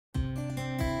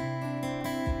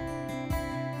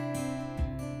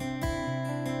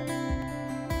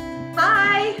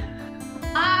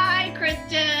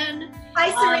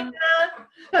Hi, Serena.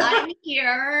 I'm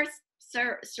here,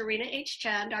 Serena H.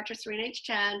 Chen, Dr. Serena H.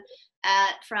 Chen,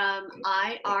 from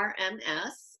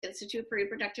IRMS, Institute for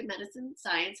Reproductive Medicine and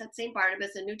Science at St.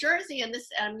 Barnabas in New Jersey. And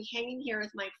I'm hanging here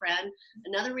with my friend,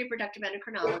 another reproductive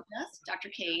endocrinologist, Dr.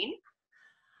 Cain.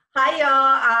 Hi,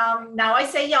 y'all. Now I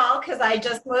say y'all because I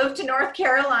just moved to North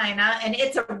Carolina, and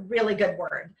it's a really good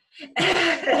word.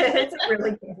 It's a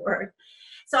really good word.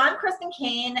 So I'm Kristen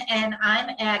Cain, and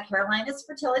I'm at Carolina's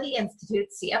Fertility Institute,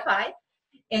 CFI,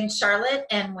 in Charlotte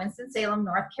and Winston-Salem,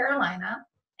 North Carolina.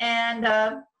 And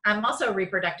I'm also a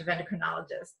reproductive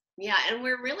endocrinologist. Yeah, and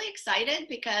we're really excited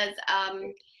because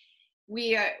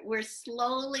we're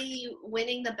slowly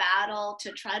winning the battle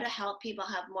to try to help people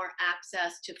have more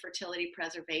access to fertility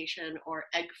preservation or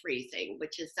egg freezing,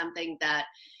 which is something that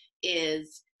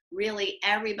is really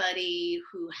everybody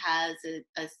who has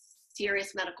a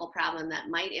serious medical problem that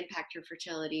might impact your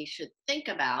fertility should think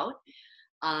about.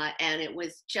 And it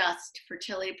was just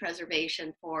fertility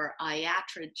preservation for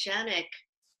iatrogenic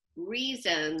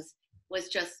reasons was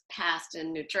just passed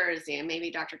in New Jersey. And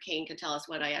maybe Dr. Cain can tell us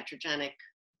what iatrogenic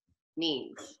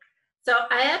means. So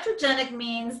iatrogenic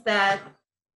means that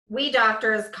we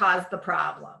doctors caused the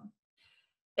problem.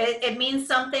 It means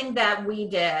something that we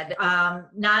did,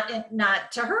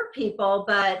 not to hurt people,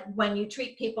 but when you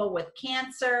treat people with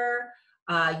cancer,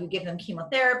 you give them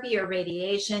chemotherapy or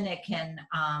radiation, it can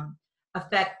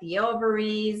affect the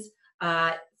ovaries.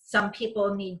 Some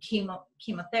people need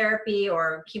chemotherapy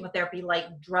or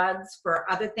chemotherapy-like drugs for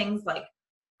other things like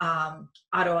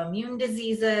autoimmune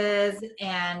diseases,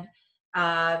 and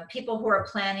people who are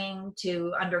planning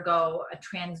to undergo a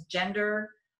transgender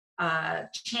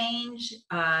change,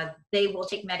 they will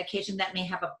take medication that may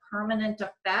have a permanent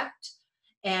effect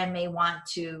and may want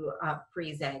to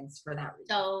freeze eggs for that reason.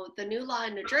 So the new law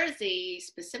in New Jersey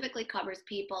specifically covers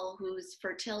people whose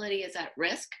fertility is at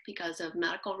risk because of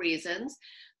medical reasons.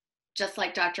 Just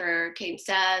like Dr. Cain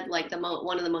said, like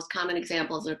one of the most common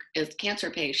examples is cancer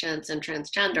patients and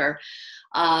transgender,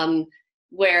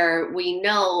 where we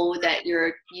know that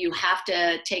you have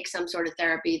to take some sort of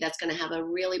therapy that's going to have a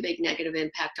really big negative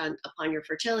impact upon your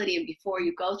fertility. And before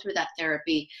you go through that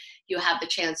therapy, you have the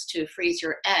chance to freeze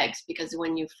your eggs, because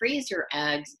when you freeze your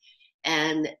eggs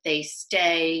and they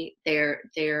stay,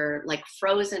 they're like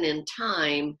frozen in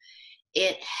time,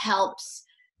 it helps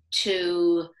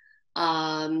to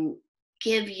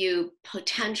give you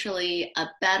potentially a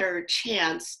better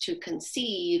chance to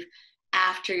conceive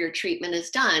after your treatment is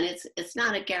done. It's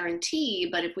not a guarantee,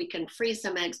 but if we can freeze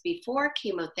some eggs before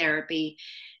chemotherapy,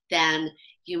 then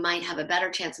you might have a better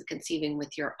chance of conceiving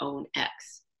with your own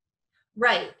eggs.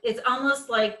 Right. It's almost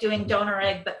like doing donor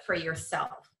egg, but for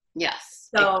yourself. Yes.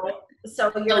 So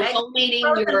your egg donating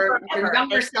your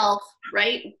younger self,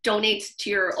 right, donates to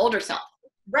your older self.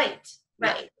 Right.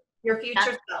 Yeah. Your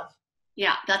future self.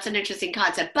 Yeah, that's an interesting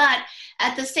concept. But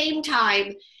at the same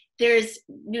time,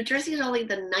 New Jersey is only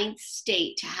the 9th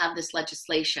state to have this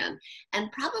legislation,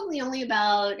 and probably only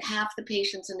about half the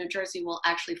patients in New Jersey will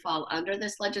actually fall under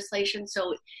this legislation.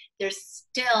 So there's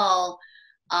still,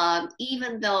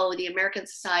 even though the American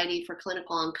Society for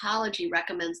Clinical Oncology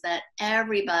recommends that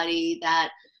everybody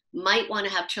that might want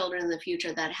to have children in the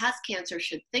future that has cancer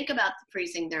should think about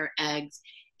freezing their eggs,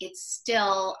 it's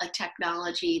still a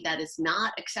technology that is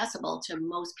not accessible to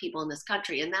most people in this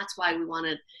country. And that's why we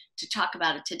wanted to talk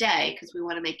about it today, because we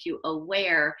want to make you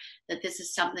aware that this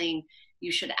is something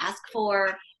you should ask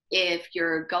for if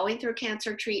you're going through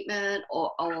cancer treatment,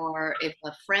 or if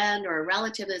a friend or a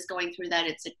relative is going through that.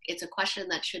 It's a question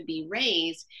that should be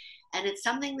raised. And it's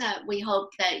something that we hope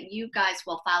that you guys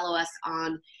will follow us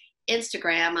on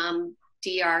Instagram. I'm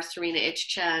Dr. Serena H.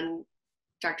 Chen.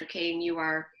 Dr. Cain, you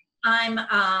are? I'm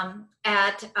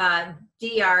at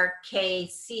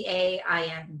DRKCAIN.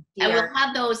 And we'll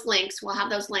have those links. We'll have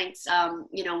those links.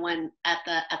 When at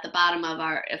the bottom of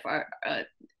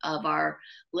our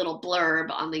little blurb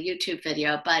on the YouTube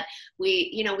video. But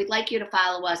we'd like you to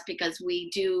follow us, because we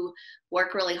do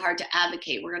work really hard to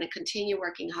advocate. We're going to continue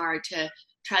working hard to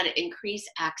try to increase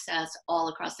access all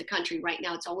across the country. Right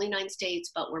now, it's only 9 states,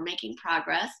 but we're making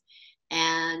progress.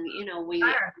 And we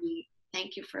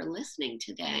thank you for listening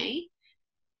today,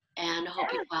 and I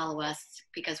hope you follow us,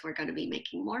 because we're going to be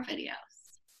making more videos.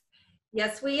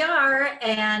 Yes, we are.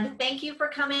 And thank you for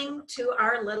coming to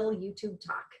our little YouTube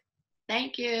talk.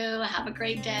 Thank you. Have a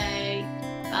great day.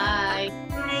 Bye.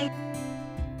 Bye.